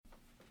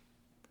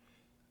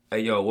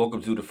Hey yo,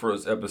 welcome to the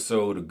first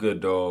episode of Good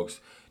Dogs.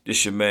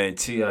 This your man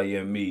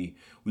T.I.M.E.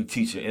 We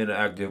teaching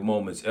interactive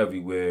moments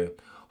everywhere.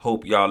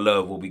 Hope y'all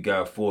love what we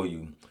got for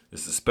you.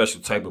 It's a special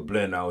type of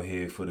blend out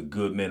here for the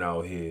good men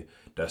out here.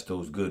 That's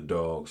those good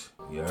dogs.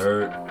 You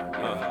heard?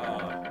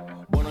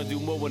 Wanna do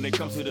more when it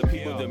comes to the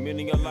people, the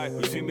meaning of life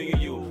between me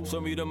and you.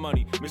 Show me the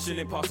money, Mission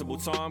Impossible,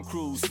 Tom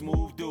Cruise,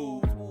 smooth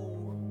dude.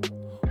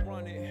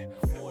 Run it,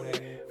 for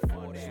that.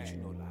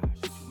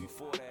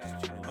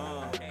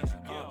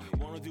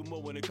 Wanna do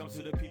more when it comes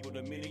to the people,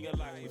 the meaning of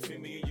life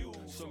between me and you.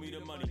 Show me the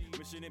money,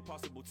 Mission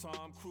Impossible,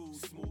 Tom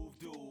Cruise, smooth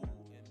dude.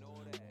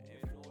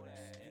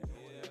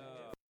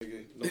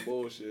 No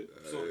bullshit.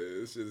 So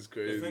this shit is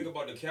crazy. The thing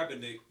about the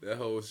Kaepernick, That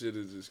whole shit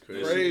is just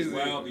crazy. Crazy.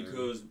 wow,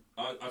 because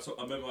I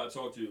remember I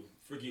talked to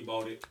Fricky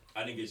about it.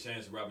 I didn't get a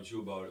chance to rap with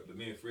you about it, but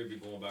me and Frick be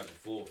going back and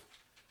forth.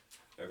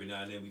 Every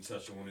now and then we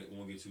touch on it. We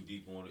won't get too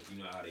deep on it.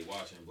 You know how they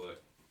watching,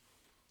 but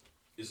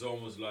it's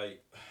almost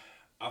like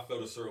I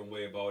felt a certain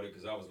way about it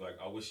because I was like,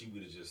 I wish he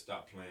would have just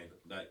stopped playing.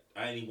 Like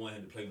I didn't even want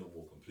him to play no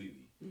more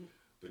completely.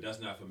 But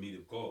that's not for me to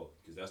call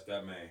because that's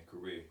that man's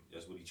career.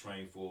 That's what he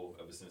trained for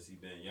ever since he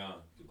been young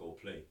to go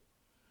play.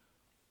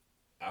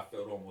 I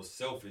felt almost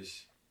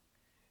selfish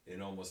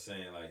and almost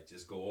saying like,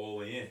 just go all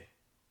the way in.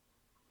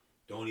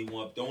 Don't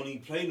even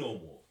play no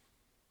more.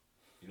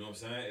 You know what I'm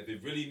saying? If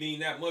it really mean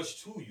that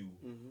much to you,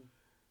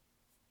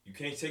 you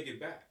can't take it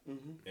back.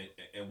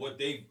 And what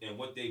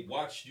they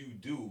watched you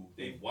do,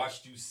 they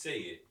watched you say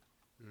it.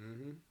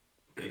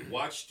 They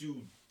watched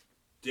you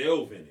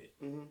delve in it.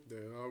 They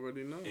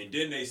already know. And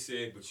then they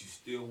said, but you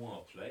still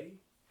want to play?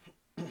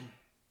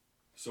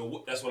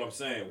 So that's what I'm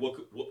saying.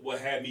 What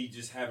had me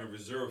just having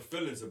reserved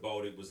feelings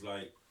about it was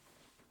like,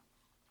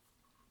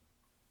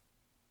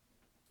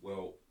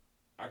 well,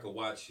 I could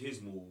watch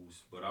his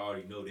moves, but I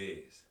already know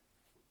theirs.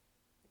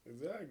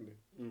 Exactly.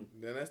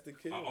 Then that's the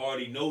kid. I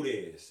already know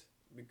theirs.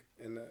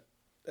 And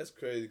that's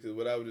crazy because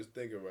what I was just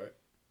thinking, right,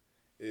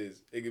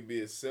 is it could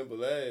be as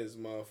simple as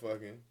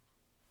motherfucking,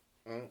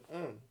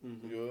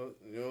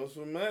 yours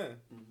for mine.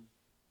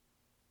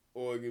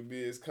 Or it could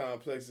be as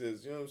complex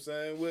as, you know what I'm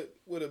saying,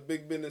 what a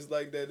big business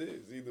like that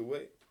is, either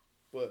way.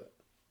 But,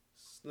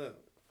 Slim,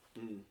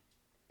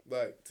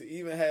 like, to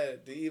even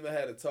have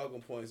the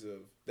talking points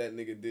of that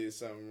nigga did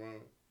something wrong.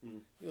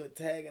 You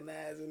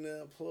antagonizing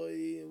the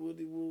employee and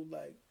woody-woo,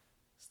 like,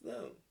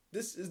 Slim,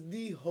 this is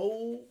the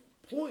whole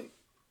point.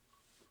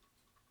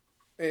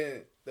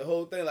 And the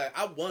whole thing, like,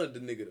 I wanted the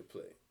nigga to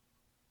play.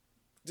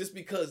 Just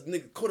because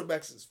nigga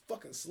quarterbacks is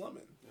fucking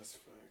slumming. That's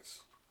facts.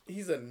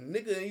 He's a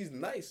nigga and he's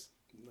nice.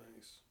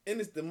 And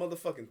it's the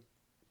motherfucking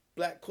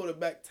black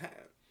quarterback time.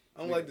 I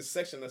don't like the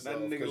section that's that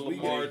off. nigga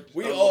Lamar,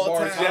 we that all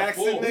Lamar time.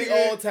 Jackson, We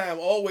nigga. all time,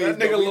 always. That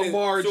but nigga we didn't-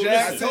 Lamar so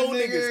Jackson, I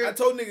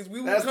told niggas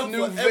we would That's come the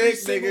for new every Vic,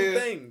 single nigga.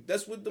 thing.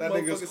 That's what the That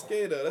motherfuckers nigga's-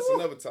 scared of. That's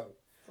another topic.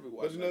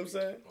 But you know what I'm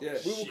saying? Yeah.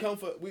 We will come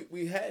for,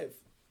 we have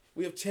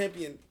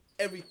championed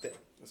everything.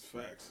 That's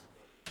facts.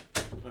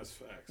 That's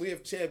facts. We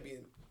have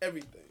championed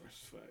everything. That's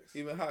facts.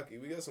 Even hockey.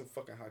 We got some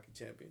fucking hockey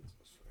champions.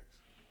 That's facts.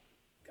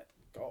 Got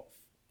golf.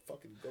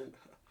 Fucking GOAT.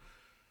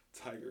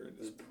 Tiger in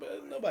his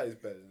But nobody's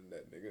better than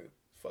that nigga.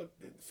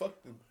 Fuck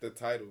the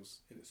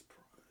titles. in his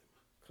prime.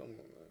 Come on,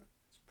 man.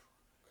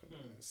 Come on,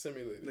 man.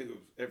 Simulated. Nigga,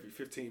 every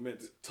 15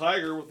 minutes.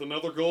 Tiger with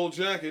another gold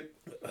jacket.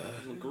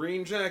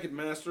 Green jacket,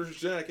 Masters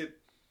jacket.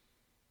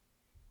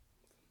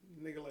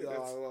 Nigga like Yeah, that.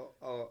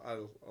 I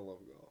love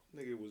golf.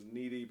 Nigga was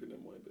knee deep in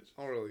them white bitches.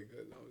 I'm really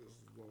good. I was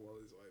just love all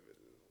these white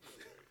bitches.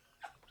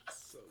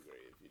 So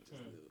great if you just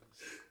knew.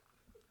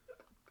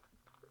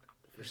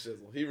 For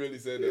shizzle. He really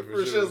said that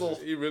for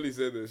shizzle. He really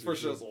said that shit. For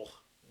shizzle.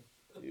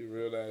 He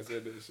real nice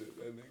said that shit.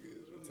 That nigga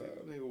is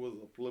retired. Nigga was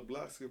a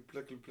Caucasian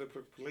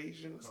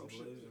or some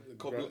shit.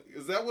 Caucasian.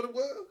 Is that what it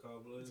was?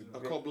 Caucasian. A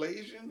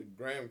Caucasian? The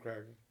graham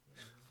cracker.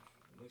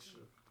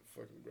 Mixture.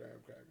 Fucking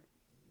graham cracker.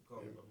 Call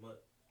him a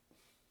mutt.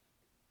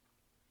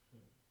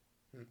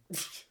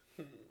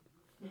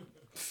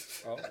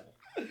 Oh.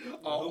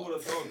 Who would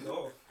have thought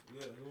golf?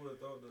 Yeah, who would have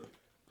thought that?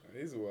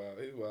 He's wild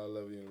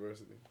level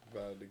university.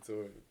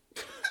 Valedictorian.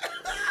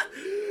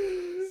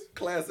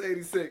 Class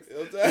 86.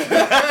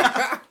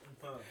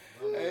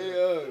 Hey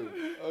yo,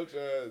 I'm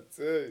trying to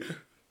tell you.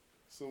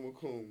 Summa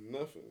cum,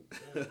 nothing.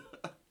 Fucking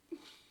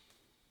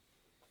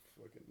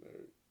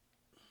nerd.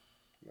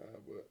 Nah,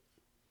 but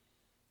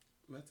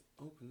let's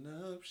open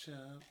up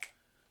shop.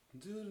 I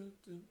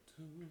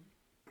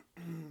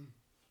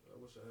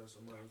wish I had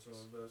somebody to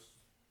invest.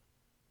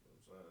 You know what I'm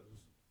saying?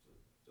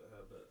 Just to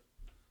have that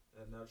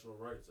natural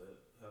right to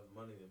have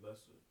money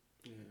invested.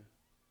 Yeah.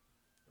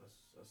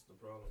 That's the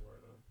problem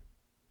right now.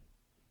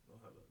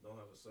 Don't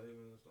have a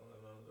savings. Don't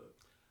have none of that.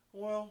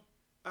 Well,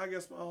 I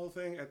guess my whole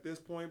thing at this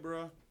point,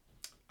 bro,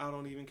 I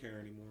don't even care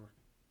anymore.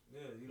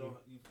 Yeah, you don't.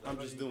 I'm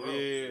just doing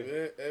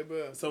yeah, hey,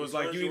 bro. So it's You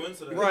like turn you you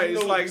into that. right.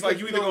 It's like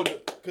you either go.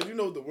 Because you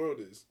know what the world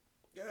is.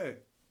 Yeah.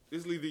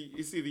 It's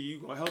either you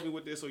gonna help me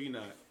with this or you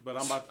not. But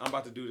I'm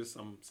about to do this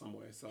some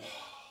way. So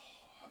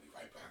I'll be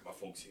right back. My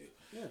folks here.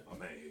 yeah. My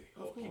man here.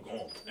 Oh, keep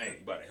going. Hey,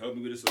 you about to help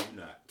me with this or you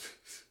not?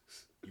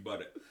 You about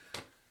to.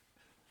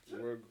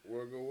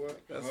 Work or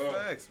what? That's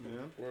facts,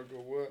 man. Work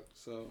or what?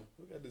 So,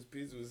 We got this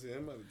pizza was here.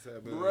 I'm about to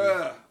tap in.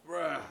 bruh,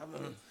 I'm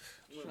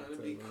trying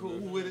to be cool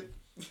with it.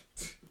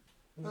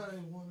 I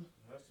ain't wanna.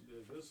 Has to be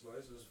a good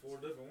slice. There's 4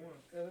 different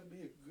ones. Gotta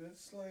be a good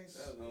slice.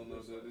 I don't know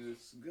what that is.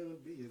 It's gonna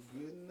be a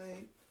good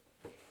night.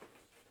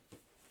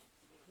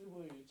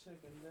 Where you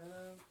checking that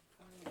out?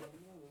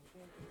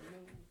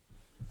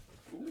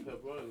 Ooh,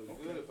 pepperoni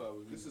look good if I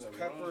was. This is using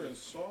pepper pepperoni. and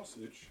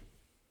sausage.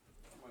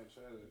 I might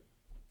try that.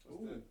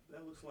 What's Ooh, that?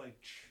 that looks like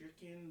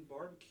chicken,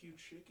 barbecue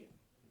chicken.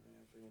 Man,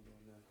 I think I'm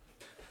doing that.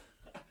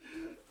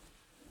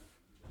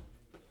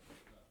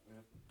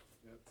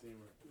 Yeah,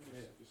 teamwork.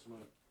 Yeah. You're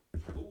smart.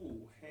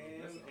 Ooh,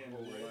 ham That's a and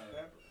whole red lot.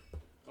 pepper.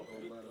 A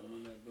whole lot of me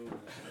not doing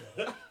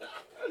that.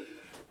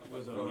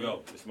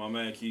 Yo, this my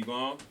man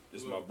Kevon.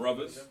 This my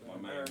brothers. My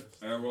man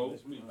Arrow.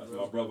 That's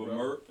my brother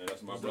Mert. And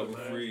that's my brother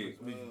Fred.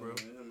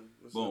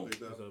 What's Boom. up, big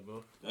dog? What's up,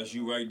 bro? That's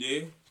you right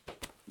there.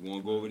 You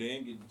want to go over there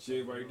and get the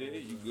chair right there?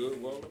 You good,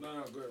 bro?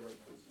 Nah, good right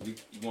there.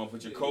 You want to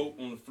put your coat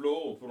on the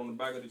floor or put it on the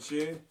back of the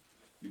chair?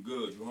 You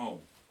good? You home?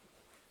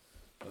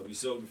 We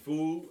serve the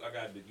food. I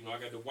got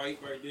the white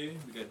right there.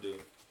 We got the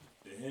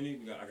Henny.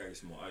 I got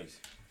some more ice.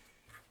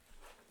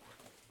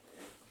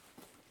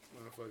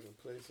 Motherfucking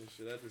place and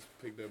shit. I just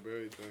picked up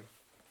everything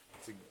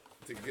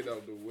to get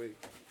out the way.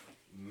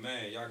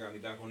 Man, y'all got me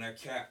back on that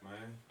cap,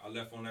 man. I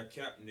left on that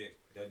cap, Nick.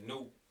 That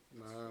note.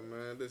 Nah,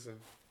 man, listen.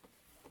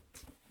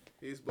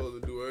 He's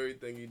supposed to do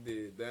everything he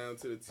did, down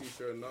to the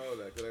t-shirt and all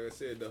that. Cause like I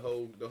said, the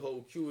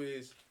whole cue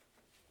is,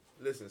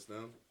 listen,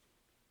 Stum,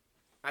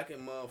 I can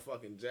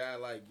motherfucking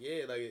job like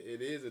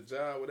it is a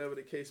job, whatever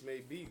the case may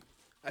be.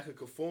 I could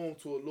conform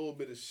to a little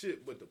bit of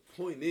shit, but the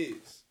point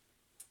is,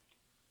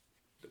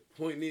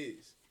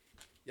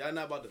 y'all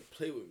not about to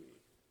play with me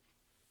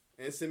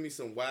and send me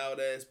some wild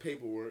ass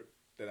paperwork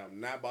that I'm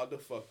not about to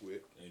fuck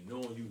with. And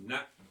knowing you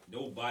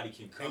nobody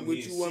can come And here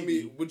what and you want see me?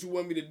 you. What you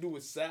want me to do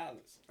is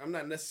silence. I'm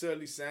not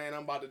necessarily saying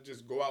I'm about to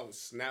just go out and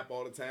snap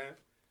all the time,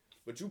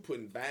 but you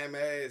putting bam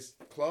ass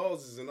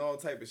clauses and all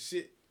type of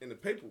shit in the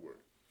paperwork.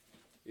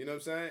 You know what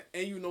I'm saying?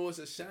 And you know it's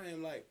a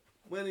shame. Like,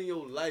 when in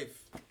your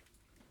life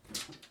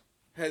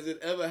has it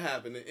ever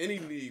happened in any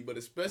league, but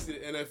especially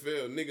the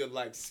NFL, nigga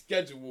like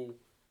schedule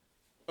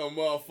a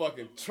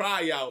motherfucking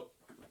tryout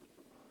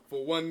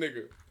for one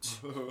nigga?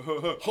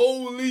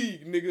 Whole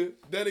league, nigga,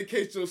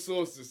 dedicate your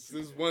sources to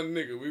this one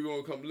nigga. We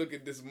gonna come look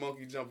at this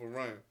monkey jump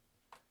around.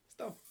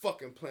 Stop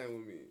fucking playing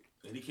with me.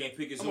 And he can't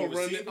pick his I'm own gonna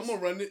run receivers. it. I'm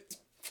gonna run it.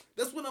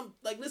 That's what I'm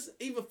like. Listen,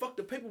 even fuck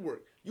the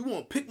paperwork. You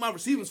want to pick my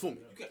receivers for me?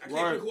 I can't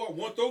pick who I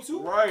want throw to.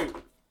 Right.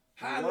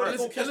 How I know they Listen,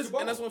 gonna catch the ball?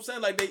 and that's what I'm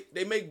saying. Like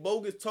they make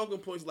bogus talking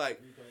points.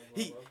 Like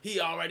he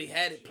already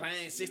had it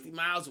playing 60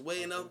 miles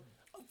away and up.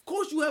 Of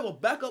course, you have a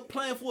backup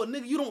plan for a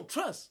nigga you don't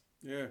trust.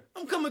 Yeah.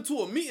 I'm coming to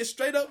a meeting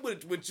straight up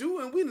with you,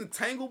 and we done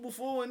tangled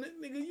before, and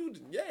nigga, you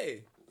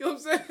know what I'm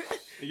saying?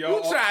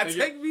 You try to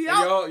take me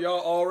out. Y'all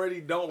already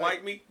don't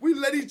like me. We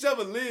let each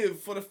other live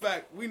for the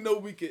fact we know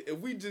we can. If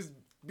we just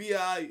be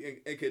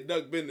alright and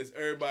conduct business,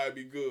 everybody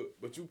be good.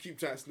 But you keep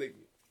trying to snake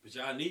me, But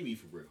y'all need me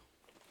for real.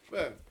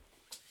 man.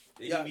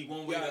 They need me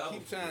one way or the y'all other.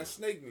 keep trying to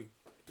snake me.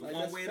 One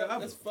that's way or the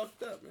other. That's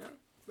fucked up, man.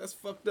 That's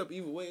fucked up.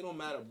 Either way, it don't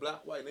matter.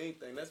 Black, white,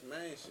 anything. That's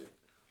man shit.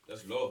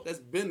 That's law. That's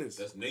business.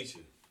 That's nature.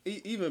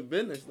 Even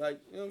business, like,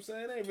 you know what I'm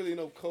saying? It ain't really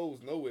no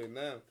codes nowhere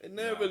now. It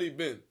never really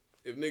been.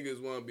 If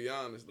niggas want to be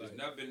honest, like, There's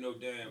not been no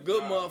damn.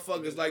 good nah,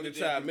 motherfuckers because like to everything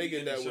try to can make be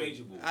it that way.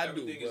 interchangeable. I do,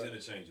 Everything is but-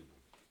 interchangeable.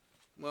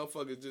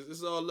 motherfuckers just,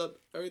 it's all up,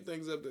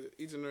 everything's up to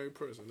each and every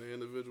person, their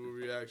individual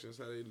reactions,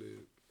 how they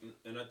live.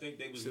 And I think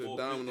they was Shit, a more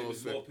domino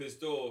effect.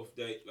 pissed off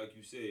that, like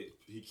you said,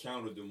 he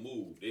countered the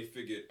move. They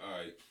figured, all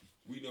right,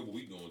 we know what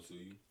we doing to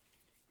you,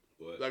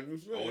 but Like you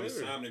said, all this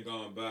yeah. time that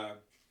gone by,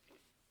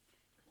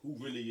 who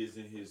really is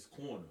in his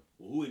corner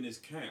or who in his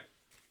camp?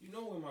 You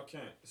know, in my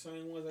camp, the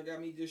same ones that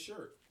got me this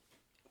shirt.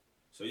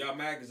 So y'all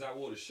mad because I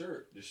wore the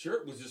shirt. The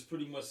shirt was just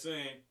pretty much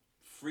saying,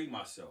 free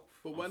myself.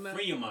 But why I'm not-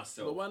 freeing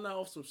myself. But why not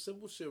off some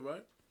simple shit,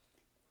 right?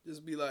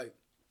 Just be like,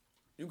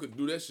 you could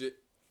do that shit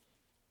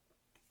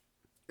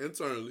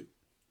internally.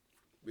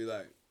 Be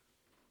like,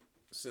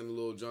 send a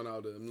little joint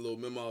out, a little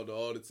memo out to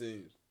all the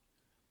teams.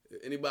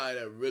 Anybody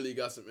that really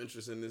got some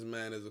interest in this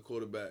man as a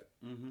quarterback,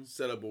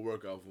 set up a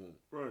workout for him.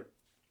 Right.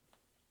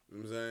 You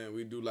know what I'm saying?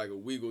 We do like a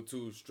week or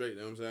two straight, you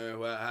know what I'm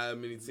saying? How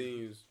many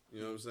teams, you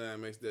know what I'm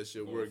saying, makes that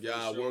shit Well, work. show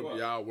up.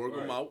 Y'all work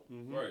Right. them out.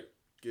 Right.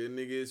 Get a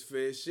nigga his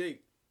fair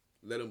shake.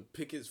 Let him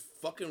pick his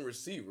fucking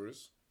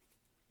receivers.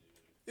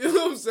 You know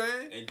what I'm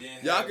saying? And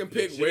then Y'all have can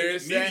pick where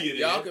it's legitimate at.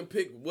 media Y'all there. can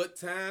pick what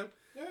time.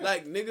 Yeah.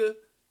 Like, nigga,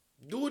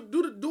 do it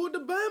the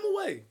Bama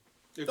way.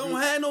 Don't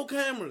have no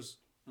cameras.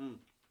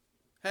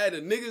 Had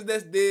the niggas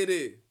that's dead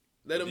there.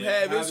 Let him then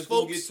have how his it's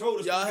gonna folks. get told,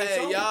 it's Y'all gonna get had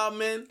told. y'all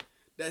men.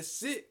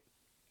 That's it.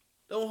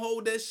 Don't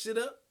hold that shit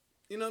up.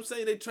 You know what I'm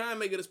saying? They try and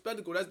make it a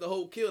spectacle. That's the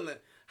whole kill. Now,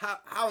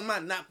 how am I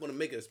not going to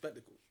make it a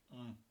spectacle?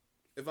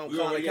 If I'm We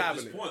calling already at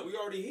this Kaepernick. point. We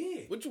already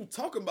here. What you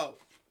talking about?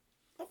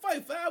 I'm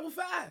fighting 5 with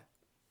 5.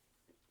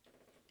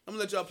 I'm gonna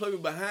let y'all play me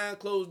behind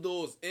closed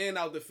doors and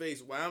out the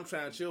face while I'm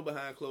trying to chill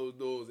behind closed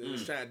doors and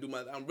just trying to do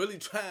my. I'm really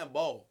trying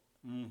ball.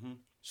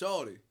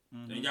 Shorty,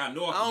 And y'all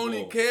know I don't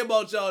even care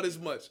about y'all this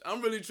much.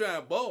 I'm really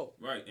trying to ball.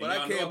 Right. But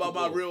I care about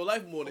my real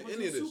life more than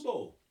any of this. Super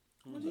Bowl.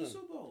 I went to the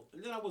Super Bowl.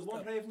 And then I was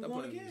one player from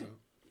going again.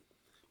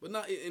 But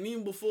not, and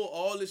even before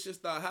all this shit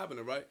started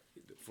happening, right?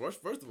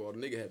 First of all, the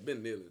nigga had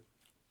been kneeling.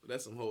 But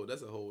that's a whole nother,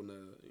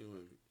 you know what I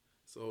mean?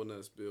 It's a whole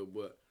nother spill.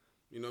 But,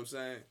 you know what I'm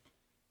saying?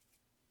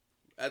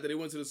 After they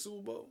went to the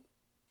Super Bowl,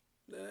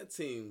 man, that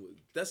team was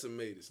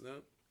decimated,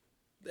 man.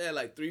 They had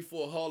like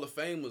 3-4 Hall of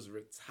Famers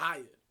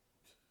retired.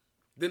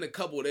 Then a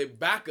couple of their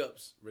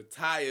backups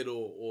retired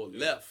or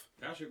left.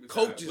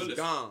 Coach is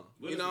gone.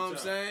 Willis you know what I'm retired.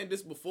 saying?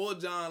 This before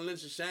John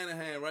Lynch and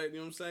Shanahan, right? You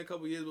know what I'm saying? A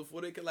couple years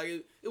before they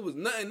like it was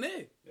nothing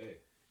there. Hey.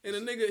 And the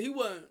nigga, he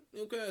wasn't,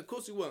 okay, of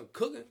course he wasn't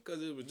cooking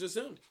because it was just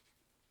him.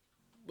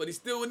 But he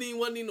still wasn't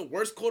even the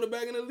worst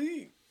quarterback in the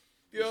league.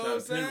 You know what I'm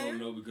saying?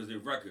 No, because they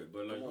record,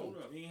 but like, hold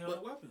up, he ain't have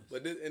no weapons.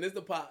 But this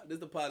the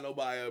part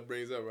nobody ever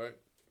brings up, right?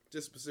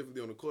 Just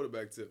specifically on the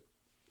quarterback tip.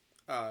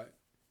 All right.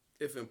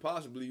 If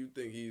impossibly you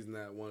think he's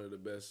not one of the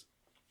best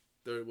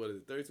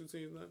 32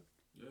 teams now?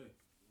 Yeah.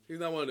 He's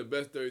not one of the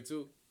best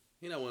 32.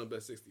 He's not one of the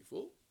best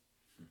 64.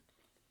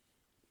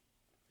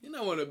 He's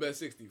not one of the best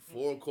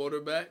 64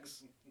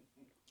 quarterbacks.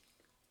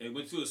 And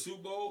went to a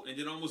Super Bowl and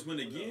then almost win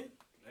again.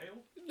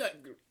 Not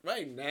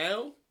right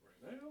now.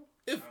 Right now?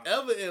 If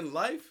ever in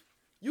life,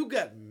 you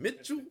got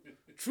Mitchell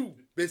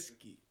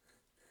Trubisky.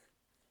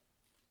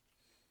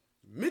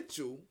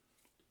 Mitchell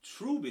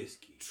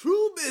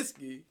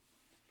Trubisky.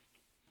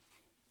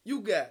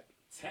 You got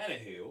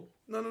Tannehill.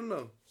 no.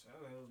 Shanahan's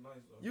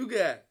nice though. You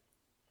got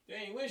They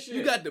ain't win shit.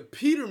 you got the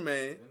Peterman.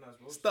 They're not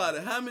supposed to.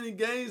 Started how many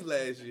games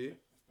last year?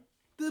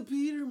 The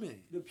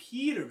Peterman. the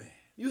Peterman.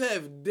 You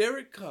have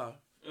Derek Carr.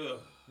 Ugh.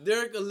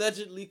 Derek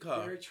allegedly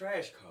Carr. Very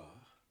trash car.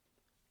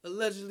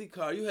 Allegedly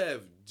Carr. You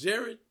have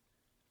Jared.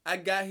 I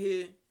got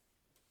here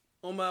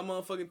on my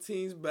motherfucking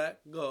team's back.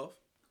 Golf.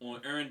 On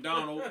Aaron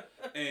Donald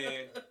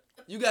and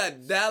You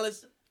got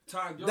Dallas.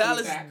 Todd Gurley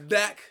Dallas back.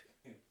 Dak.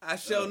 I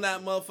shall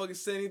not motherfucking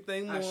say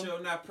anything more. I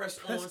shall not press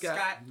on Prescott.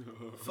 Scott.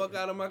 Fuck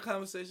out of my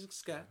conversation,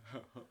 Scott.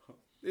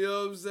 You know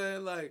what I'm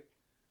saying? Like,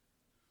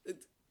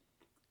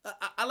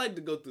 I like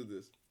to go through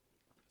this.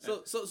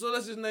 So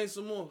let's just name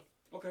some more.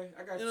 Okay,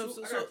 I got You know, two.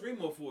 so- I got three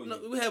more for you.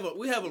 No, we have a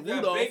You got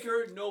Rudolph.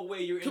 Baker, no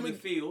way you're in the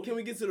field. Can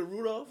we get to the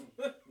Rudolph?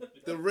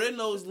 The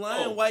red-nosed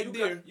lion, Oh, white you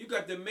deer. Got, you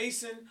got the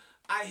Mason.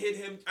 I hit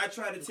him. I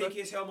tried to take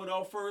his helmet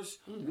off first,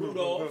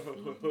 Rudolph,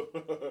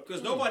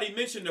 because nobody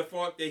mentioned the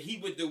fact that he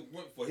went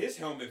for his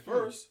helmet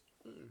first.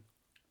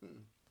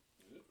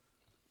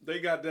 They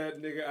got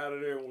that nigga out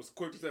of there and was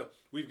quick to tell.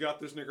 We've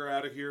got this nigga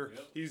out of here.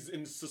 Yep.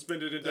 He's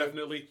suspended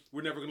indefinitely.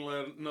 We're never gonna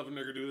let another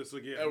nigga do this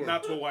again. Ever.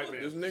 Not to a white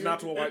man. This nigga-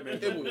 Not to a white man.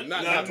 It will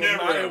not Not to-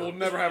 never. It will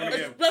never happen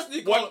again. Especially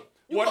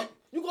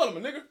you call him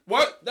a nigga.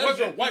 What? That's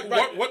your white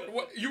right.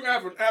 What? You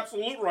have an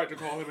absolute right to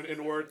call him an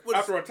N-word What is-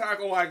 after a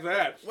tackle like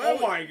that. Why Oh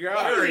we- my why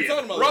God. are we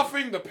talking about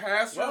Roughing the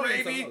passer, Why are we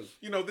talking baby. about this?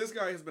 You know, this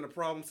guy has been a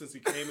problem since he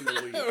came in the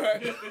league.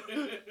 Right.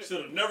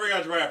 Should have never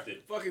got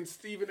drafted. Fucking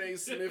Stephen A.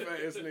 Smith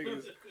ass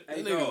niggas.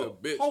 Hey, That nigga's dog,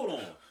 a bitch. Hold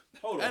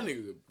on. That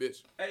nigga's a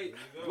bitch. Hey,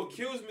 what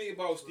kills me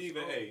about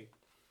Stephen A.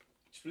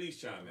 Please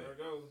chime There it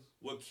in. goes.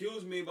 What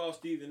kills me about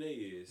Stephen A.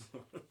 is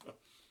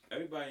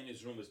everybody in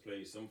this room has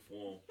played some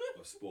form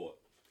of sport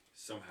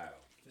somehow,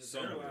 His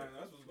somewhere. airline,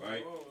 that's what's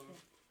right? going on.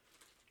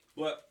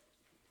 But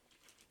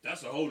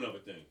that's a whole nother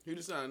thing. He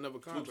just signed another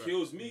What contract.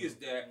 kills me is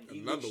that he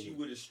Another looks you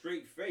one. with a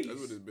straight face, That's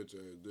what this bitch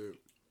ass did.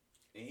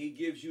 and he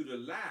gives you the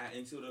lie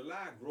until the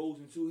lie grows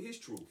into his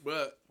truth.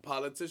 But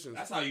politicians.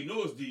 That's how you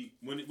know it's deep.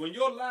 When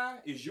your lie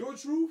is your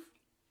truth.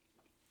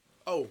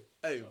 Oh,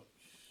 hey,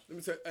 let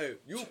me tell you.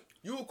 Hey,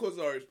 you of course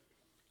are.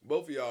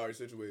 Both of y'all are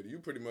situated. You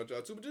pretty much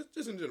are too. But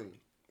just in general,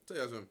 I'll tell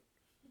y'all something.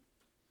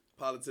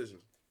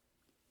 Politicians.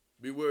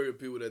 Be wary of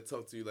people that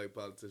talk to you like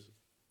politicians.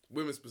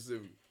 Women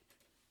specifically.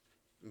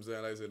 You know what I'm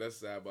saying, like I said, that's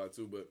sidebar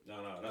too. But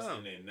No, that's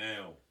in there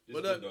now. This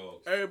but is the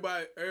dogs.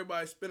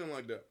 everybody spinning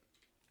like that.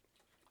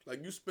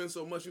 Like you spend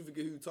so much, you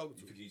forget who you talking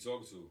You to. forget you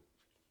talking to.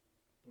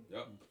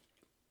 Yep.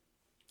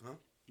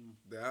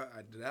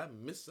 Did I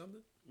miss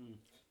something?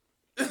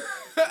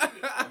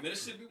 I mean,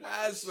 this shit be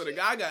I swear to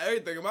God, I got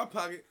everything in my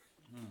pocket.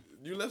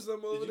 You left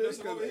something over you there? leave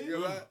something over here?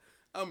 'Cause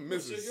I'm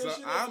missing Shit, your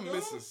something. shit I'm over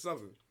missing there?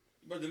 something.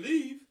 You about to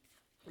leave.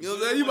 You know what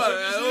I'm saying? You about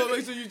Check your to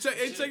make sure you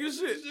check your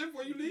shit. Shit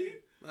before you leave.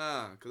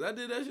 Nah, cause I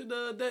did that shit the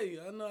other day.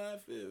 I know how I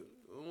feel.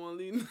 I don't want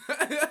to leave.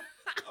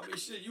 I mean,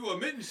 shit, you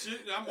admitting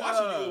shit. I'm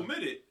watching you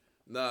admit it.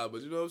 Nah,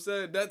 but you know what I'm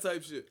saying? That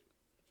type shit.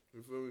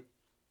 You feel me?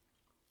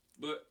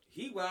 But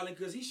he wilding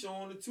because he's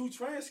showing the 2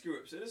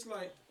 transcripts. And it's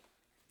like,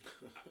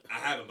 I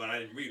haven't, but I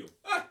didn't read them.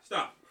 Ah,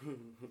 stop.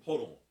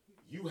 Hold on.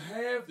 You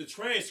have the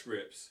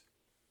transcripts,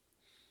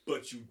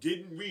 but you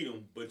didn't read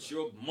them, but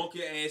your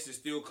monkey ass is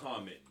still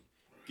commenting.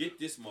 Get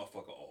this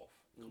motherfucker off.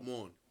 Come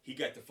on. He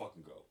got to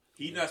fucking go.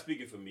 He's not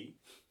speaking for me.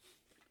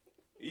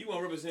 If you want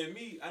to represent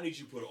me, I need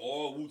you to put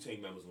all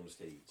Wu-Tang members on the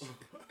stage.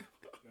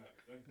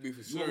 Be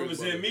for You want to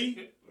represent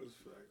me? That's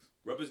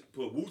facts.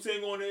 Put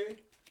Wu-Tang on there.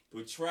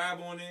 Put Tribe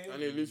on there. I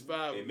need at least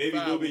 5. And maybe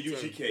a little bit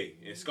Wu-Tang.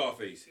 UGK and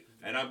Scarface.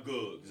 And I'm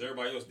good. Because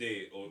everybody else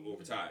dead or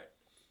retired.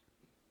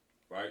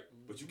 right?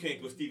 But you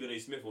can't put Stephen A.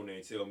 Smith on there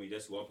and tell me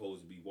that's who I'm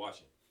supposed to be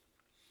watching.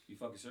 You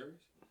fucking serious?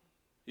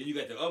 Then you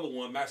got the other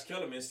one, Max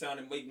Kellerman,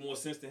 sounding make more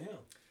sense to him.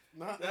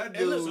 That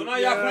Hey, dude. So now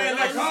y'all playing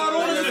that card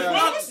on us in front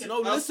of us?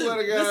 No, I listen, swear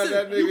to God, listen.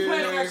 that nigga You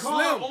playing that is-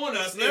 card on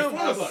us in front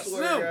of us?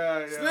 swear to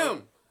God, yo.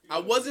 Slim. I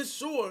wasn't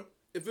sure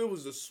if it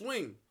was a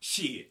swing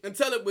Shit.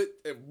 until it was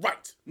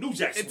right. New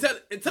Jackson.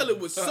 Until it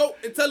was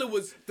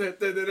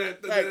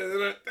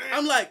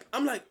I'm like,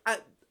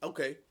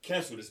 okay.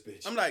 Cancel this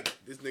bitch. I'm like,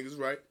 this nigga's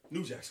right.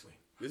 New Jack swing.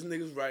 This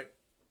nigga's right.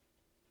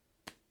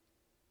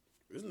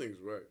 This nigga's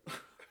right.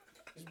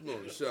 He's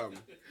blowing the shot,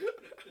 man.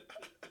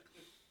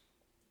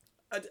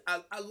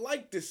 I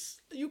like this.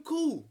 You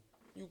cool.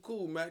 You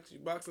cool, Max. You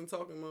boxing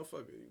talking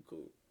motherfucker. You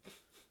cool.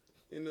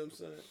 You know what I'm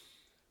saying?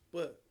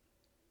 But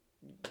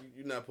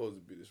you're not supposed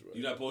to be this right.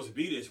 You're not supposed to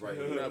be this right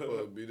You're here. not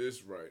supposed to be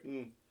this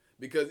right.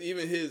 Because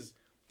even his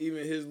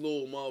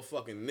little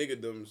motherfucking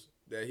niggerdoms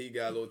that he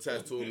got a little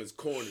attached to him is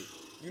corny.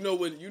 You know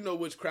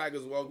which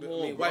crackers walked in? I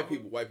mean, white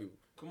people.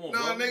 Come on,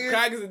 Nah, bro. nigga.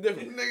 Crackers are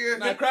different. Nigga.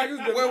 Nah, crackers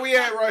are different. Where we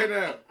at right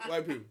now?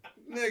 White people.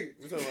 Nigga.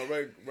 We're talking about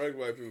regular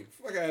white people.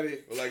 Fuck out of here.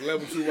 Or like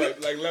level 2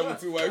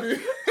 white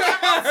people.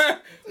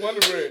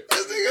 Wonder Bread.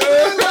 This nigga's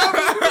at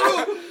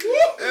level 2.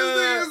 This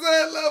nigga's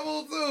at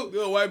level 2. You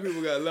know white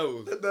people got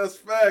levels. That's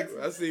facts.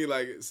 I seen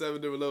like 7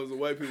 different levels of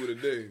white people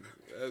today.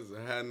 That's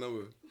a high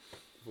number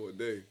for a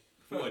day.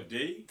 For a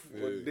day?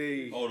 Yeah. What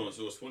day? Hold on,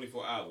 so it's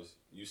 24 hours.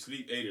 You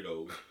sleep 8 of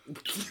those.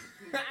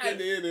 And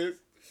there it is.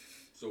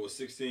 So it's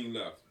 16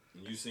 left.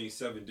 And you seen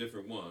 7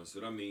 different ones. So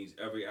that means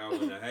every hour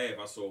and a half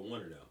I saw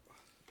one of them.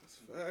 That's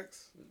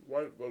facts.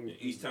 White And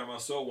each time I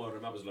saw one of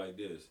them, I was like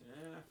this.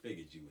 I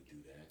figured you would do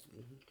that.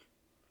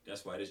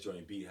 That's why this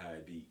joint beat how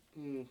it beat.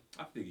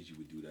 I figured you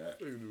would do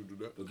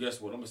that. But guess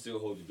what? I'm going to still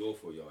hold the door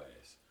for your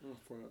ass.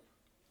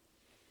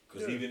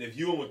 Because even if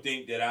you don't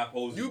think that I'm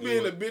supposed to You do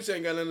being a it, bitch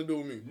ain't got nothing to do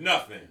with me.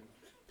 nothing.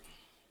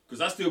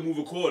 Because I still move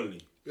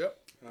accordingly. Yep.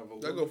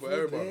 That go for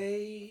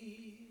everybody.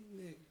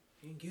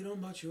 And get on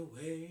about your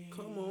way.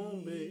 Come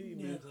on,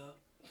 baby.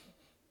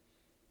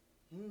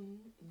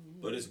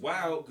 But it's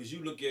wild because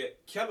you look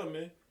at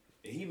Kellerman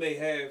and he may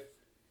have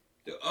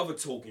the other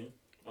token.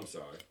 I'm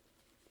sorry.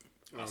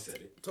 I said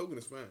it. Token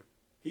is fine.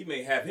 He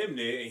may have him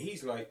there and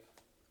he's like,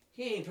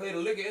 he ain't played a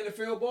lick of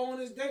NFL ball in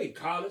his day.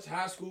 College,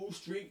 high school,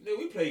 street.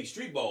 We played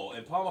street ball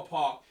in Palmer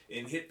Park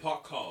and hit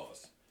park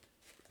cars.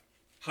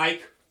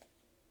 Hike.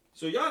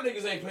 So y'all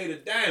niggas ain't played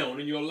it down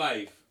in your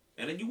life.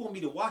 And then you want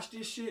me to watch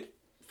this shit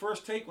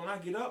first take when I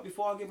get up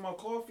before I get my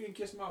coffee and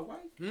kiss my wife?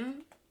 Y'all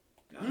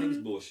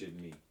niggas bullshitting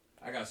me.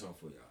 I got something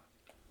for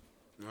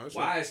y'all. No, that's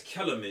Why is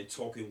Kellerman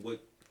talking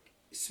what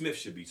Smith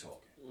should be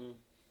talking?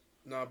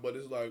 Nah, but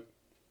it's like,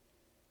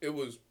 it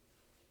was,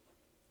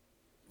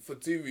 for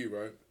TV,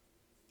 right?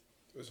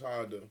 It's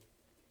hard to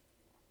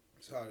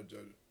judge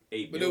it.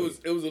 8 But million.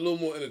 it was a little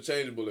more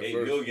interchangeable at 8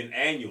 first. million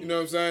annually. You know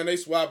what I'm saying? They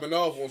swapping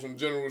off on some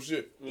general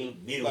shit.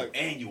 8 million Like,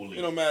 annually.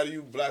 It don't matter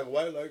you black or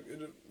white, like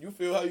you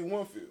feel how you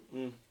want to feel. You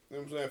know what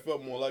I'm saying? It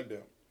felt more like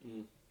that.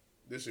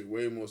 This shit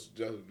way more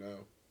suggestive now.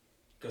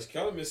 Because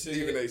Kellerman said,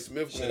 Stephen A.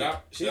 Smith, should going, I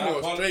he going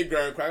apologize? straight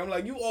ground crack. I'm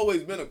like, you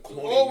always been a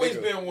corny Always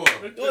nigga. been one.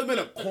 You always been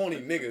a corny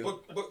nigga.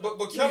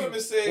 But Kellerman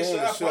said, should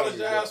I Born to show you,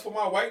 apologize for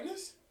my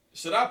whiteness?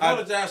 Should I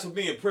apologize for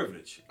being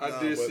privileged? I Nah,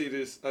 did but- see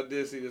this. But see,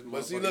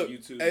 motherfucking look,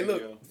 YouTube hey, video.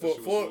 look, That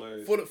shit was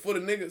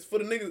hilarious.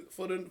 for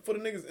the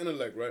niggas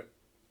intellect, right?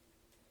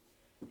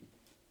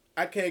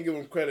 I can't give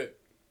him credit.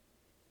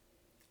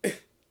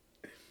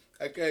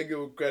 I can't give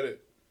him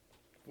credit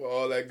for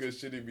all that good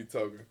shit he be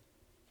talking.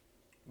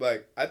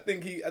 Like, I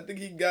think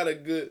he got a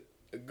good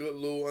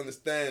little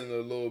understanding of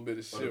a little bit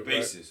of shit, Of the right?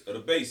 basis. Of the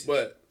basis.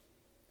 But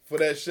for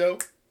that show,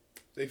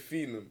 they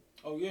feeding him.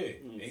 oh, yeah.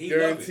 And he love it.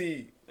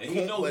 Guaranteed. And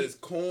he know But he- it's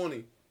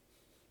corny.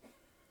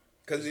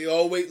 Cause he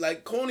always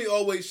corny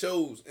always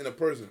shows in a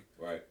person.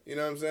 Right. You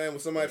know what I'm saying? When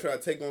somebody try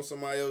to take on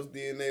somebody else's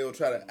DNA or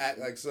try to act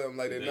like something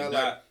like that, They not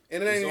not. like,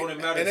 and it It's ain't, only a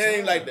matter and of it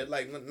ain't like time. that,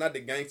 like not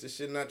the gangster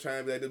shit, not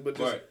trying to be like this, but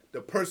just Right.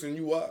 the person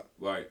you are.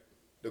 Right.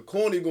 The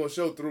corny gonna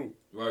show through.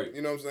 Right.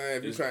 You know what I'm saying?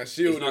 If you It's- trying to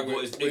shield it's not it gonna-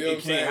 with, it's- you know it what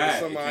I'm saying, can't with hide.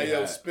 It somebody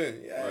can't else hide.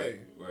 spin. Yeah. Right.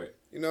 Right.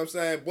 You know what I'm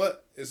saying?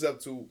 But it's up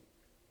to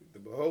the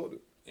beholder.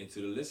 And to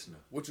the listener.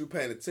 What you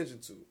paying attention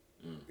to.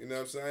 You know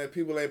what I'm saying?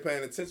 People ain't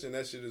paying attention,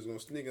 that shit is gonna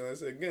sneak in. Like I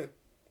said again,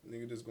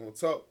 nigga just gonna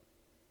talk.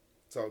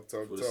 Talk.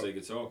 For the sake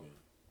of talking.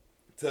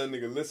 Tell a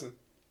nigga, listen.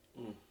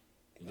 And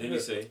then he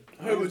say,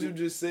 I heard what you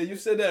just said. You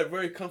said that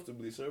very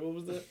comfortably, sir. What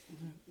was that?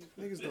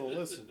 Niggas don't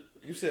listen.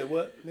 You said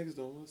what? Niggas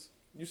don't listen.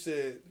 You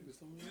said. Niggas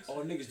don't listen.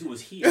 all niggas do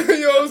is You hear.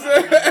 know what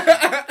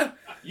I'm saying?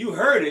 You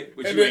heard it,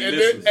 but and you then, ain't and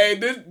listening.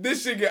 then, hey,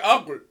 this shit get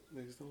awkward.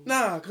 Niggas don't listen.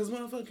 Nah, cause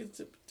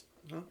motherfucking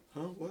Huh?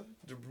 What?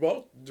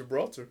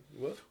 Gibraltar.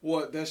 What?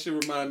 What? That shit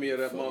remind me of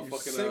that Fuck, you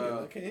singing. I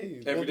motherfucking can't hear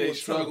you. Everyday Double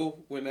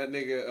Struggle when that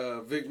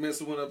nigga Vic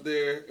Mensa went up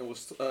there and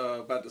was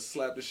about to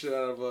slap the shit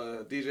out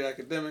of DJ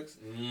Academics.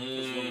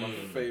 That's one of my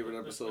favorite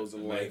episodes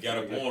in Man, life. got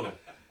up nigga. on him.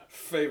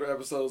 Favorite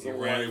episodes He in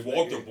ran life. and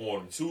walked nigga. up on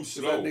him too 'Cause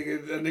slow. That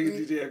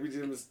nigga DJ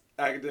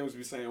Academics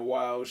be saying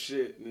wild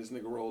shit, and this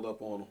nigga rolled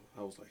up on him.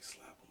 I was like,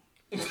 slap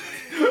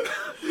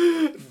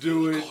him.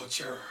 do it.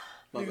 Culture.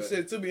 My Nigga bad.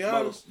 said, to be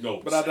honest,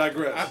 No, But I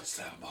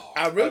digress.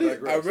 I really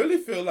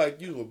digress. feel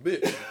like you a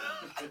bitch.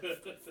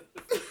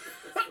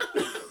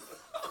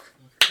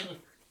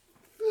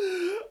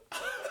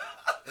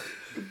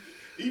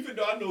 Even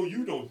though I know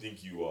you don't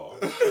think you are.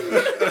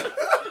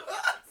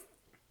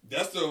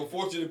 That's the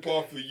unfortunate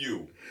part for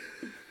you.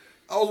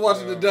 I was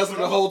watching the Dustin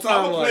the whole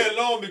time. I'm gonna Like, play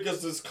along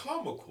because it's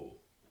comical.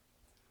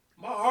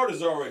 My heart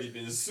has already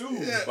been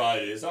soothed by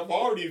this. I've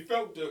already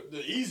felt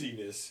the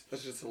easiness.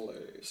 that's just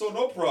hilarious. So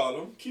no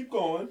problem. Keep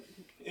going.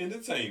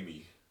 Entertain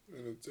me.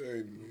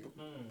 Entertain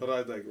me. But I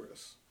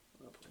digress.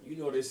 You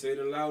know they say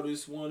the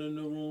loudest one in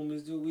the room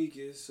is the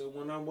weakest. So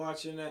when I'm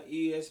watching that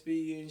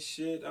ESP and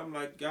shit, I'm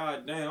like,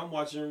 God damn, I'm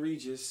watching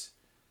Regis.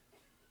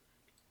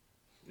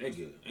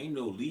 Nigga, ain't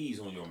no leaves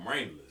on your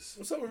Wranglers.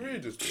 What's up with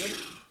Regis?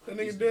 That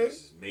These nigga dead?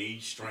 niggas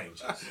made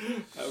strangers.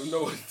 I have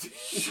no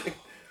idea.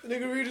 That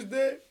nigga Regis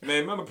dead?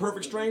 Man, remember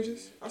Perfect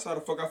Strangers? That's how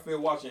the fuck I feel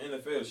watching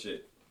NFL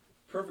shit.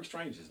 Perfect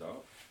Strangers, dog.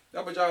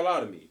 That what y'all lie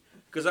to me.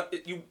 Cause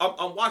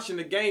I'm watching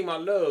the game I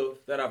love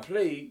that I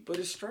played, but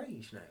it's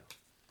strange now.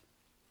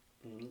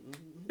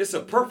 It's a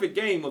perfect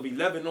game of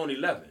 11 on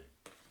 11.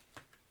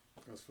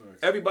 That's facts.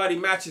 Everybody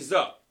matches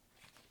up.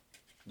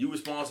 You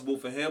responsible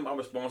for him, I'm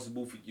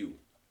responsible for you.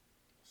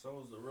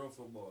 So is the real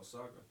football,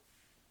 soccer.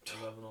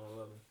 11 on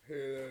 11.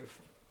 Yeah.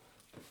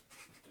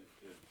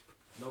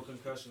 No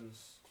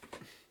concussions.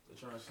 They're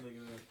trying to sneak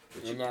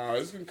it in. Nah,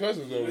 it's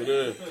concussions over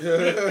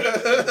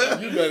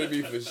there. You better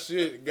be for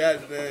shit.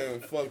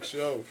 Goddamn fuck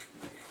show.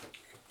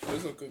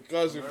 There's a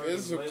concussion.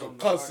 There's a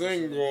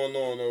concussing going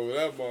on over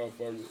that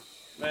motherfucker.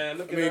 Man,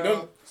 look I mean,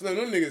 them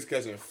niggas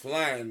catching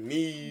flying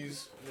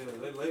knees. Yeah,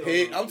 they laid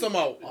Head, on I'm talking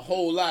about a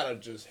whole lot of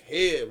just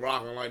head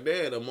rocking like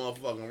that at a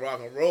motherfucking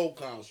rock and roll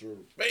concert.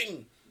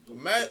 Bang!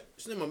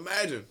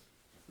 Imagine.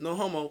 No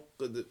homo.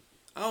 Cause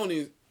I don't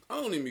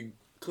even be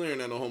clearing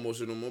that no homo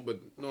shit no more. But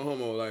no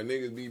homo, like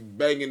niggas be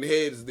banging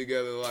heads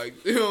together,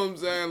 like you know what I'm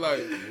saying,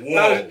 like.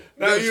 Whoa.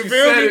 Now you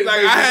feel me? Like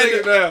I had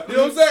to, you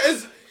know what I'm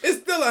saying? It's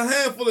still a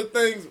handful of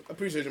things. I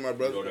appreciate you, my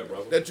brother. You know that,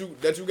 brother.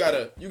 That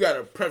you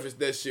gotta preface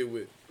that shit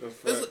with.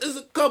 It's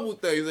a couple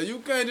things. Like, you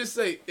can't just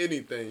say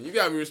anything. You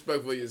gotta be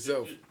respectful of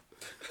yourself.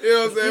 You know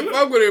what I'm saying?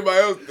 Fuck what everybody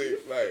else think.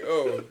 Like,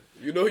 oh,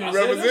 you know who you I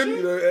said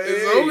represent? that shit?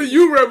 It's only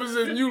you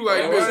representing you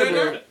like I this, said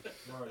bro. that?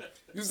 Right.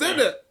 You said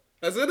that.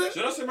 I said that.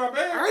 Should I say my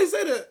bad? I ain't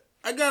say that.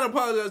 I gotta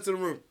apologize to the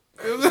room.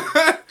 You know what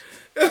I'm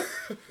saying?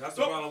 That's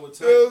the problem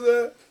with You know what I'm Tank.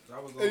 saying?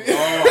 That was going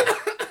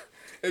Oh,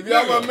 If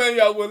y'all my man,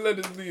 y'all wouldn't let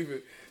us leave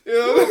it. You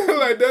know,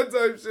 like that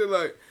type shit.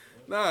 Like,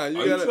 nah, you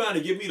are you gotta. trying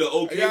to give me the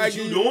okay gotta what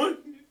you give- doing?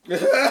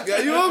 Yeah,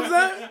 you know what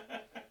I'm saying?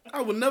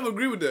 I would never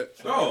agree with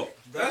that. No,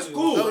 that's That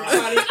cool.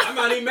 is- I'm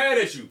not even mad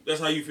at you. That's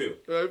how you feel.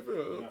 Right,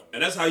 bro.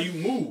 And that's how you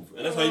move.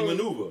 And that's how you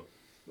maneuver.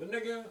 But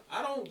nigga,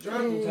 I don't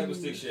drive them type of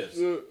stick shifts.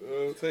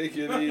 Take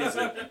it easy.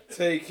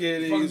 Take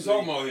it What the fuck you easy.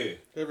 talking about here?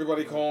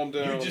 Everybody calm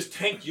down. You just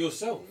tanked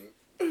yourself.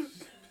 What the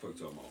fuck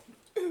you talking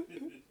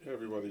about?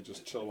 Everybody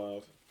just chill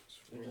out.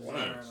 You're just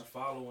trying to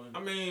follow and I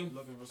mean,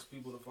 looking for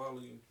people to follow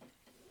you.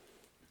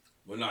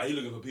 well, nah, he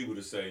looking for people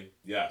to say,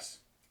 yes,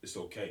 it's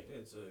okay. Yeah,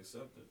 to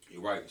accept it.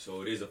 You're right.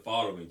 So it is a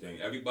following thing.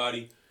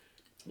 Everybody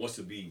wants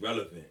to be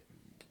relevant.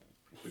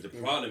 But the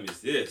problem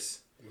is this.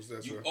 What's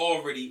that, You sir?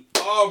 already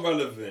are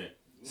relevant.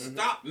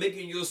 Stop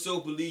making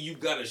yourself believe you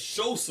gotta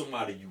show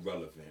somebody you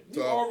relevant.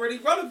 You Talk. already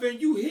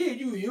relevant. You here.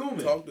 You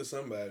human. Talk to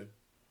somebody.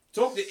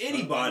 Talk to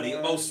anybody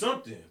about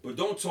something, but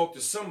don't talk to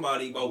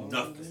somebody about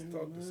nothing.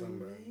 Talk to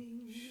somebody.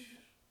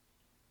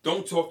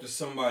 Don't talk to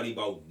somebody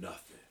about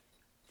nothing,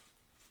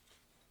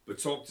 but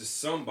talk to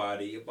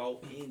somebody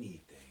about anything.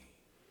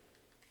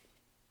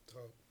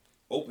 Talk.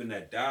 Open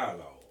that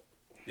dialogue.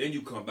 Then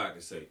you come back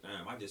and say,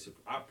 damn,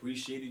 I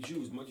appreciated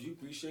you as much as you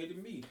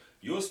appreciated me.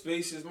 Your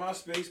space is my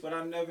space, but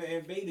I never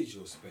invaded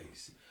your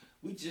space.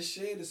 We just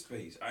shared a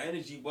space. Our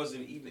energy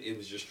wasn't even, it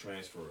was just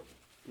transferable.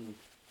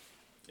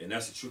 And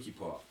that's the tricky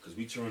part, because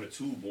we turn the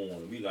tube on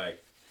and we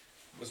like,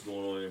 what's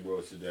going on in the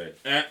world today?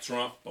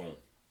 Trump, boom.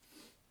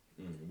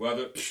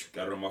 Weather,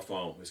 got it on my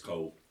phone, it's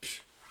cold.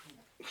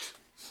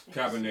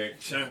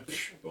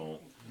 Kaepernick, boom.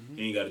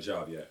 He ain't got a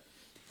job yet.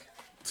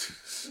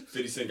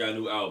 50 Cent got a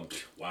new album.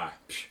 Why?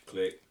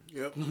 Click.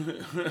 Yep. This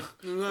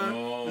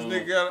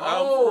nigga got an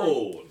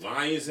Oh,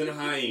 Lions and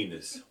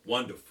Hyenas.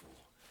 Wonderful.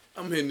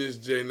 I'm hitting this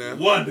J now.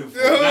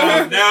 Wonderful.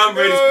 Now I'm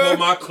ready to pull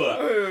my club.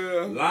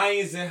 Yeah.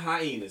 Lions and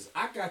Hyenas.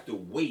 I got to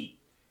wait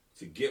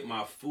to get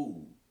my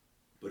food.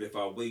 But if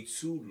I wait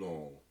too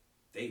long,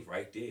 they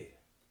right there.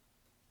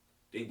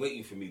 They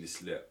waiting for me to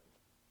slip.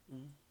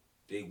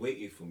 They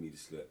waiting for me to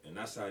slip. And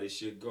that's how this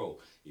shit go.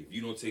 If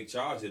you don't take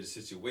charge of the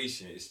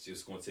situation, it's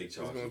just going to take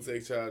charge It's of gonna you.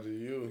 take charge of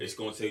you. It's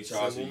going to take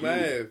charge Simple of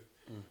you. math.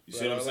 You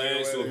see what I'm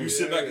saying? So if you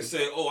sit back and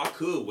say, "Oh, I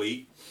could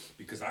wait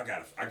because I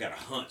got a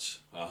hunch."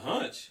 A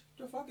hunch?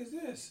 What the fuck is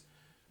this?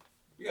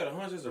 You got a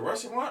hunch? There's a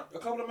restaurant a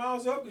couple of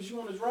miles up because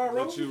you on the dry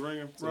road. What you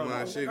ringing So from?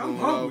 my shit I'm going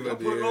hungry. off I'm at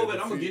the putting over. end I'm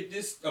of gonna the get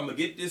this. I'm gonna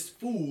get this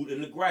food in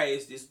the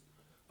grass.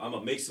 I'm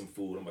gonna make some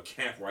food. I'm gonna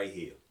camp right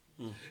here.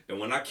 And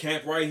when I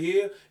camp right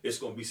here, it's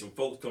gonna be some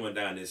folks coming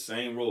down this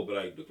same road, but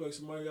like, look like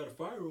somebody got a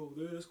fire over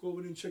there. Let's go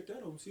over there and check that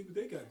out and see what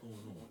they got going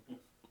on.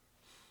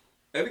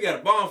 Hey, we got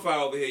a bonfire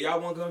over here. Y'all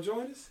wanna come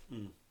join us?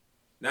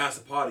 Now it's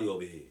a party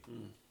over here.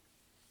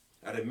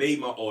 I done made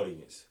my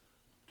audience.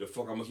 The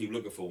fuck I'm gonna keep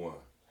looking for one.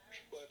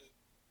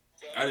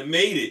 I done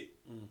made it.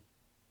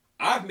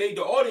 I've made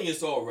the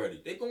audience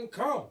already. They gonna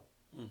come.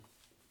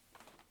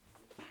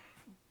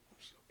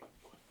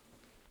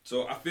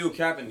 So I feel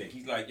Kaepernick.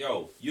 He's like,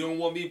 yo, you don't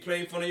want me to play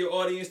in front of your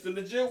audience the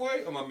legit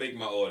way? I'm gonna make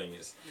my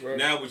audience. Right.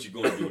 Now what you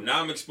gonna do?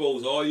 Now I'm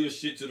expose all your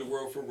shit to the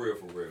world for real,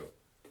 for real.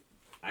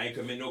 I ain't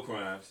commit no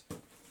crimes.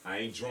 I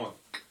ain't drunk.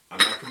 I'm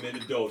not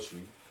committing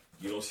adultery.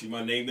 You don't see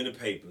my name in the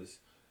papers.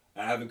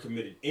 I haven't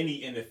committed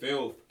any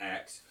NFL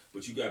acts,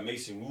 but you got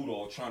Mason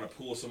Rudolph trying to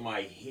pull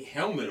somebody's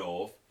helmet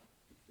off,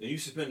 and you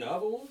suspend the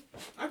other one?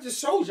 I just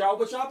showed y'all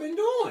what y'all been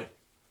doing.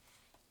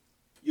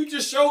 You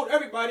just showed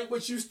everybody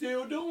what you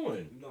still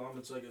doing. You know, I'm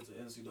going to take it to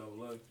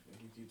NCAA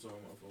if you keep talking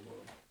about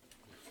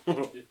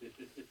football.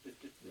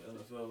 The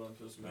NFL done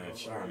pissed me off.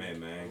 Chime in,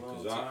 man.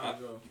 Because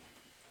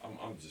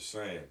I'm just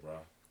saying, bro.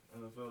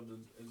 NFL,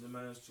 it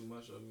demands too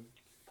much of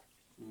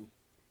you.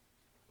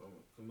 From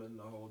committing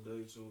the whole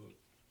day to it.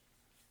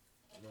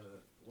 Man,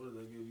 what did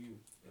they give you?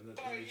 And then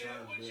every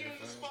time to be a fan,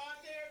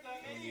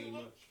 don't give you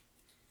much.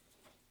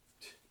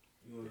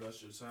 You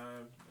invest your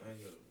time and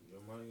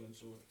your money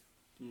into it.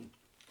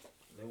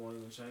 They won't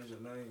even change the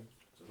name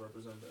to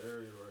represent the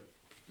area right.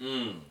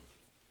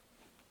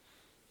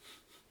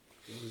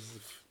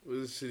 What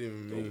does this shit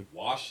even mean?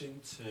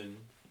 Washington.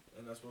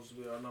 And that's supposed to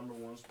be our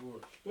 #1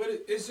 sport. But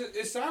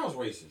it sounds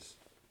racist.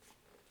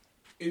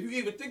 If you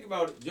even think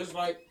about it, just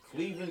like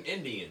Cleveland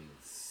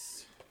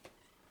Indians.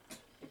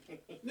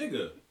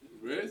 Nigga.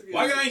 Redskins,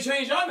 why y'all ain't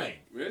change your name?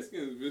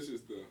 Redskins is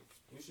vicious though.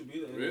 You should be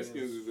the Indians.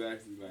 Redskins is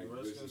actually like the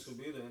Redskins vicious. should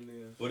be the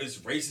Indians. But it's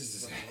racist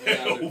as But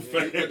hell.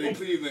 the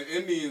Cleveland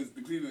Indians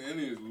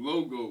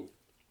logo,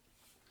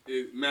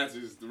 it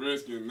matches the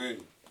Redskins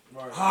name.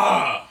 Right.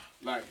 Ah.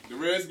 Like the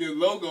Redskins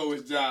logo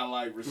is just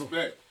like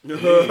respect. You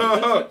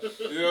know what I'm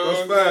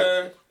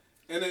saying?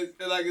 And it's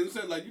like I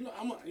said, like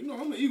I'm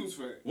an Eagles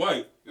fan.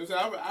 Right. You know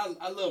what I'm saying?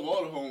 I love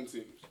all the home teams.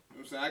 You know what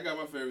I'm saying? I got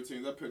my favorite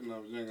teams. I picked when I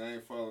was young. I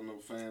ain't following no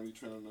family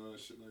trend and all that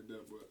shit like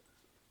that. But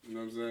you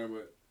know what I'm saying?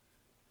 But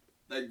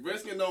like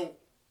Redskins don't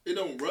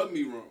rub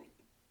me wrong.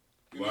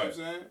 You know what I'm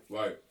saying?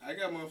 Right. I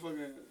got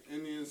motherfucking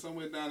Indians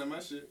somewhere down in my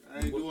shit. I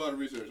ain't do all the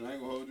research. I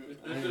ain't gonna hold you.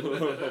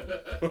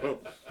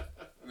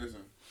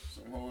 Listen,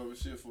 some whole other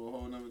shit for a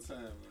whole nother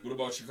time. Like, What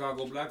about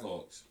Chicago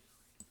Blackhawks?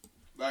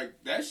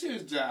 like that shit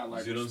is jive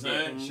like See what I'm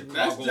respect. saying?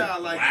 That's Chicago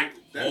jive like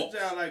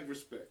Blackhawks. like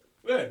respect.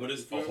 Yeah, but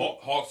it's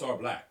Hawks are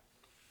black.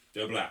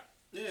 They're black.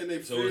 Yeah, and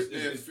they So fierce,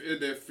 it's-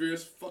 they're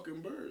fierce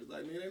fucking birds.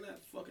 Like, nigga, they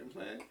not fucking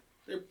playing.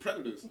 They're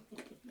predators.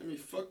 I mean,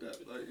 fuck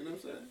that. Like, you know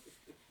what I'm saying?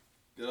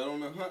 Get out on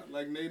the hunt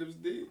like natives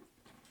did.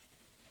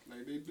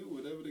 Like, they do,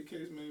 whatever the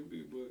case may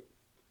be. But,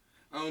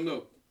 I don't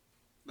know.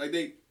 Like,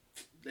 they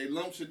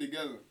lump shit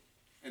together.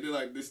 And they're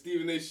like, the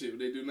Stephen A shit, what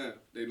they do now.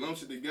 They lump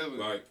shit together.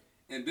 Right.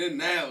 And then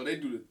now, they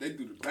do the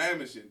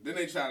Bama shit. Then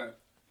they try to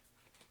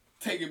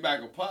take it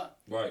back apart.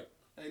 Right.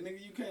 Hey,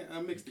 nigga, you can't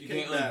unmix the You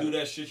cake can't batter. undo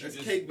that shit. You That's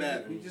just cake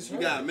batter. You just You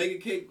heard. gotta make a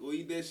cake or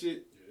eat that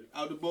shit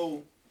out the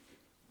bowl.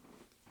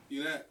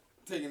 You're not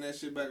taking that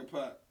shit back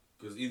apart.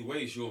 Because either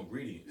way, it's your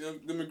ingredients. You know,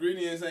 them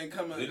ingredients ain't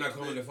coming. They're not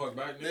coming the fuck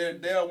back.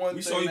 They are one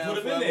We thing saw you now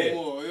put them in there.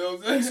 forevermore, you know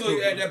what I'm saying? So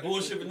you add that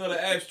bullshit with another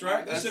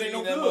abstract. That shit ain't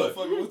no good.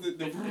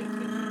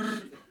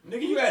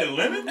 Nigga, you added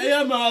lemon? Hey,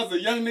 I remember I was a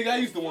young nigga. I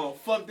used to want to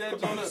fuck that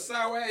joint up.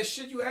 Sour ass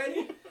shit you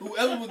added?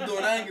 Whoever was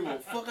doing, I ain't give a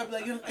fuck. I'd be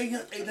like, hey,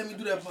 let me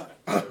do that part.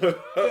 The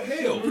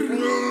hell?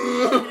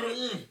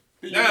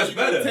 Now it's You gotta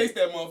better. taste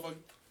that motherfucker.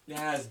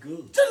 Nah, it's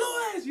good. Jello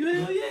ass, you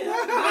hell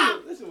yeah.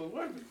 That shit was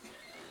working.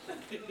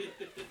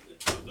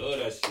 Love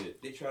that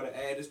shit. They try to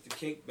add this to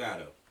cake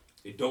batter.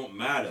 It don't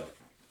matter.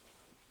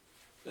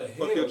 The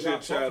hell your y'all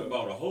chit chatter. talking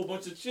about? A whole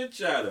bunch of chit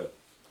chatter.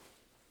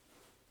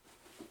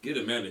 Get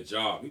a man a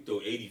job. He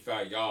throw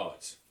 85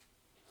 yards.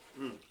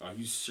 Are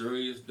you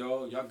serious,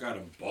 dog? Y'all got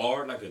him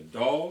barred like a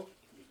dog?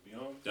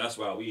 That's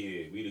why we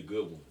here. We the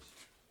good ones.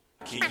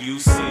 Can you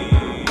see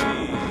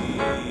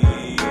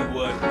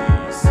what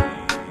we see?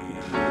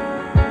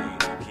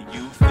 Can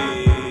you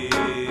feel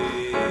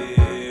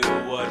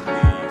what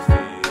we feel?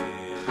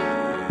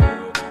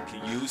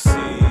 Can you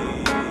see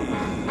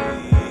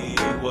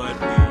what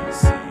we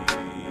see?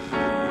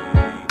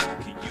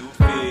 Can you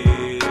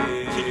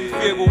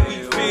feel what we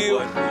feel?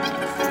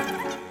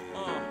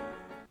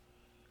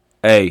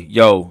 Hey,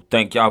 yo,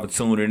 thank y'all for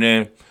tuning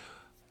in.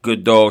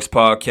 Good Dogs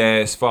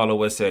Podcast.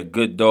 Follow us at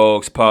Good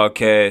Dogs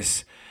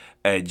Podcast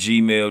at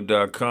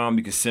gmail.com.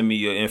 You can send me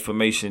your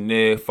information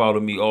there. Follow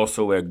me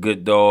also at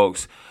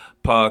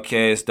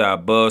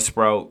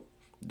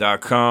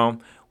gooddogspodcast.buzzsprout.com.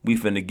 We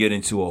finna get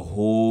into a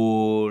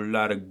whole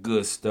lot of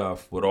good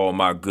stuff with all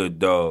my good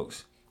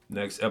dogs.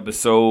 Next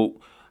episode,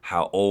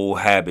 how old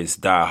habits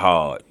die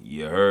hard.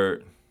 You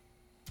heard?